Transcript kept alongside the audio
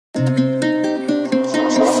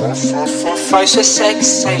Faz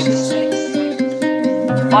SXSS.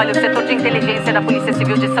 Olha, o setor de inteligência da Polícia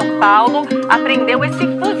Civil de São Paulo apreendeu esse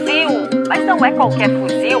fuzil. Mas não é qualquer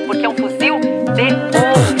fuzil, porque é um fuzil de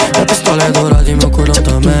ouro. Minha pistola é dourada e meu cordão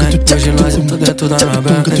também. Hoje nós eu tô dentro da nave,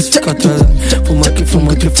 eles ficam atrás. Fuma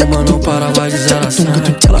que fuma, não para, vai de 0 a 100.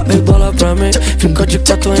 Ela rebola pra mim, fica de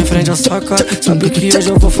quatro em frente à saca. Sabe que hoje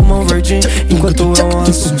eu vou fumar um verdinho, enquanto eu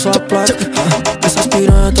assumo sua placa. Essas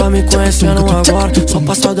piranha tá me conhecendo agora, só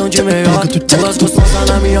passadão de meiota. Duas gostosas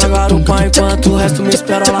na minha garupa, enquanto o resto me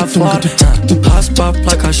espera lá fora. Raspa a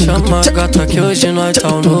placa, chama a gata que hoje nós tá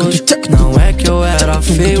o nojo. Não é que eu era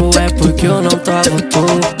feio, é porque eu não tava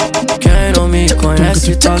todo. Quem não me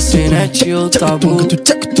conhece tá sem net ou tabu.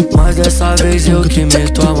 Mas dessa vez eu que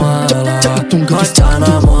meto a mala. Nós tá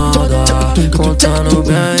na moda, contando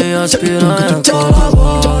bem, as piranha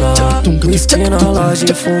colabora. Whisky na laje,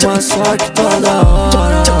 fuma só que tá da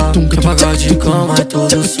hora. Quer pagar de cama e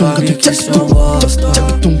todo sabe que isso é um bosta.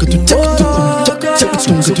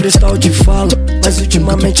 Se eu prestar eu te falo, mas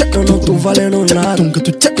ultimamente eu não tô valendo nada.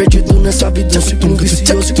 Perdido nessa vida, um ciclo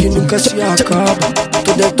vicioso que nunca se acaba.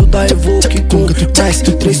 Tô dentro da Evoque com mais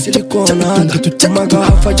 3 siliconada. Uma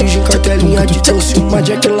garrafa de gin, cartelinha de doce, uma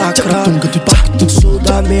jack lacrada. Sou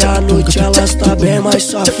da meia-noite, elas tá bem mais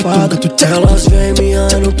safada. Elas vem me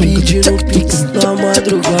ano pedindo pix na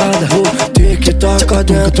madrugada. Tem que tacar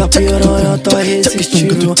dentro, a piranha tá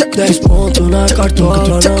irresistível. 10 pontos na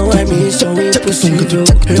cartola, não é missão impossível.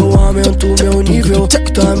 Eu aumento meu nível,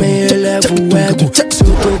 também elevo o ego. Se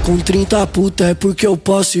eu tô com 30 puta é porque eu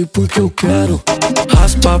posso e porque eu quero.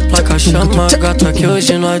 Raspa a placa, chama a gata que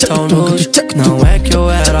hoje nós tá o nojo. Não é que eu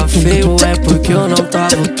era feio, é porque eu não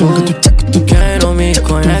tava todo. Quem não me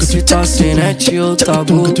conhece tá sem net ou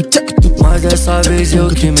tabu. Mas dessa vez eu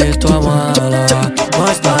que meto a mala.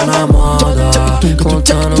 Nós tá na moda,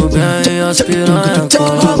 contando bem, as piranha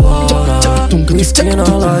colabora. Whisky na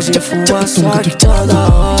laje, fuma só que tá da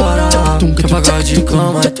hora. Quer pagar de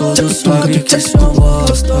cama e todos sabe que isso é um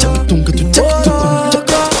bosta.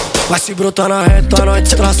 Vai se brotar na reta, nós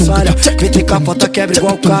destraçalha. Vem capota, quebra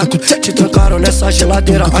igual caco. Te trancaram nessa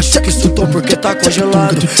geladeira, acho que surtou porque tá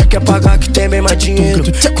congelado. Quer pagar que tem bem mais dinheiro,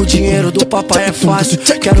 com o dinheiro do papai é fácil.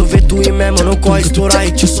 Quero ver tu ir mesmo, não corre, estourar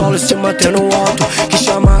e te solo e se manter no alto. Que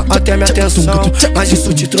chama até minha atenção, mas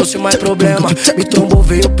isso te trouxe mais problema. Me trombou,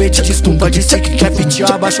 veio pedir desculpa, disse que quer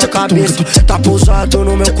pitear, abaixo a cabeça. Tá pousado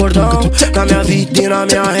no meu cordão, na minha vida e na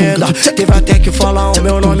minha renda. Teve até que falar o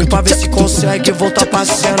meu nome pra ver se consegue voltar pra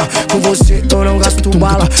cena. Com você eu não gasto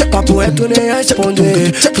bala, papo reto nem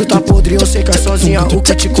responder. Fruta podre eu sei que é sozinha, o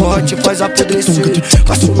que te corre te faz apodrecer.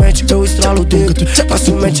 Facilmente eu estralo o dedo,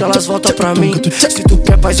 facilmente elas voltam pra mim. Se tu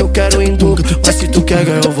quer paz eu quero em dobro, mas se tu quer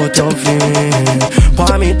ganhar eu vou até o fim.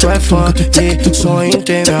 Pra mim tu é fã e só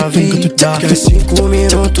entende minha vida. Quer 5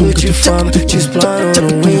 minutos de fama, te explano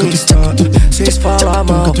no Insta. Cês falam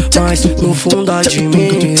mal, mas no fundo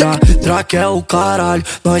admira. Drac é o caralho,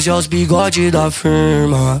 nós é os bigode da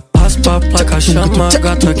firma. Raspa a placa, chama a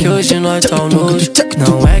gata que hoje nós tá o nojo.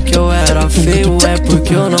 Não é que eu era feio, é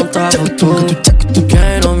porque eu não tava todo.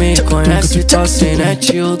 Quem não me conhece tá sem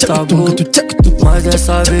net ou tabu. Mas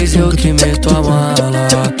dessa vez eu que meto a mala.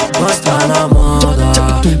 Nós tá na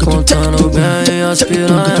moda, contando bem, as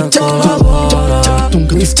piranha colabora.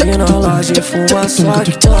 Whisky na laje, fuma só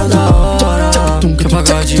que tá da hora. Quer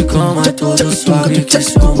pagar de cama e todos sabe que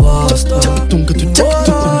isso é um bosta.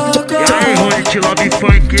 E aí, Ronit, Love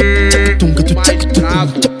Funk, mais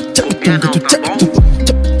brabo, copia não, tá?